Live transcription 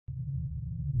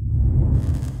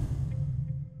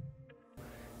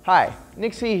Hi,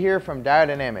 Nick C here from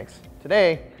Diode.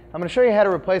 Today, I'm going to show you how to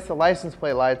replace the license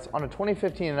plate lights on a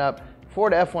 2015 and up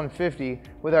Ford F-150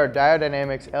 with our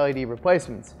Diode LED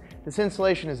replacements. This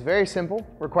installation is very simple,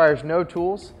 requires no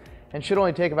tools, and should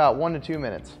only take about 1 to 2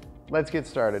 minutes. Let's get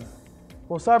started.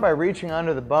 We'll start by reaching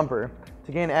under the bumper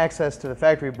to gain access to the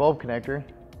factory bulb connector.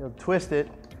 You'll twist it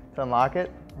to unlock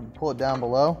it and pull it down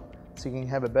below so you can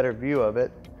have a better view of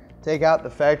it. Take out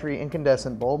the factory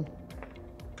incandescent bulb.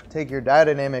 Take your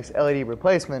Diode LED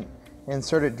replacement and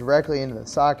insert it directly into the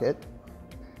socket.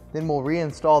 Then we'll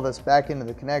reinstall this back into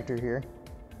the connector here,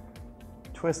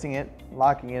 twisting it,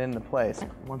 locking it into place.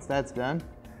 Once that's done,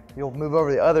 you'll move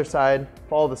over the other side,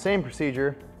 follow the same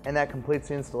procedure, and that completes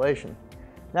the installation.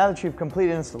 Now that you've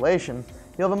completed installation,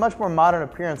 you'll have a much more modern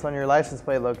appearance on your license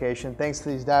plate location thanks to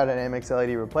these Diode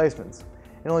LED replacements.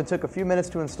 It only took a few minutes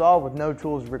to install with no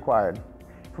tools required.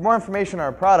 For more information on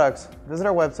our products, visit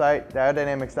our website,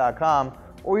 diodedynamics.com,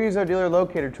 or use our dealer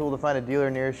locator tool to find a dealer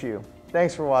nearest you.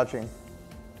 Thanks for watching.